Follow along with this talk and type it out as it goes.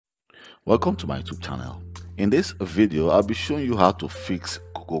Welcome to my YouTube channel. In this video, I'll be showing you how to fix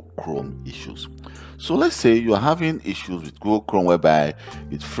Google Chrome issues. So let's say you are having issues with Google Chrome whereby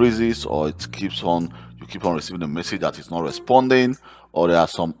it freezes or you keep on receiving a message that is not responding, or there are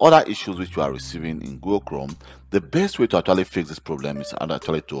some other issues which you are receiving in Google Chrome. The best way to actually fix this problem is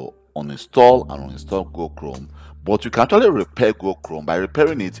actually to uninstall and uninstall Google Chrome. But you can actually repair Google Chrome. By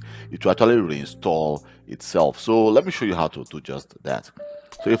repairing it, it will actually reinstall itself. So let me show you how to do just that.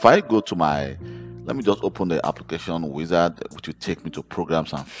 So if I go to let me just open the application wizard, which will take me to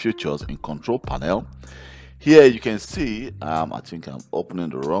programs and features in control panel. Here you can see, I think I'm opening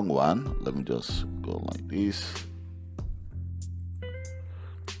the wrong one. Let me just go like this.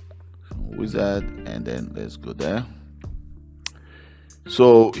 Wizard, and then let's go there.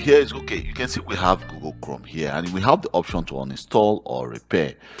 So here is okay. You can see we have Google Chrome here, and we have the option to uninstall or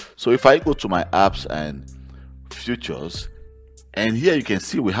repair. So if I go to my apps and features, and here you can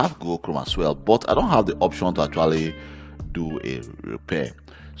see we have Google Chrome as well, but I don't have the option to actually do a repair.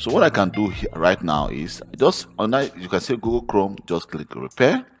 So what I can do here right now is just you can say Google Chrome, just click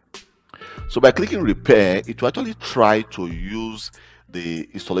repair. So by clicking repair, it will actually try to use the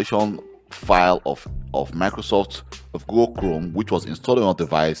installation file of Microsoft of Google Chrome, which was installed on your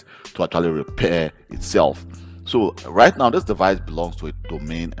device, to actually repair itself. So right now this device belongs to a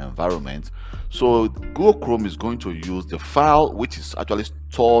domain environment. So Google Chrome is going to use the file which is actually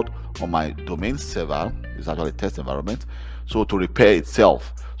stored on my domain server, is actually test environment, so to repair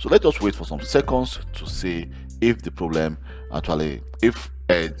itself. So let's just wait for some seconds to see if the problem actually, if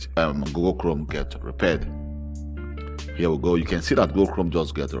Google Chrome gets repaired. Here we go. You can see that Google Chrome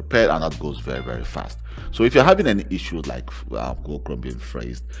just gets repaired, and that goes very, very fast. So if you're having any issues like Google Chrome being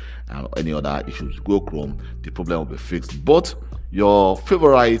freezed and any other issues with Google Chrome, the problem will be fixed, but your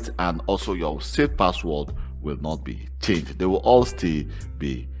favorite and also your safe password will not be changed. They will all still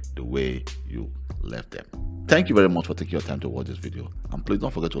be the way you left them. Thank you very much for taking your time to watch this video, and please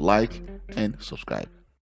don't forget to like and subscribe.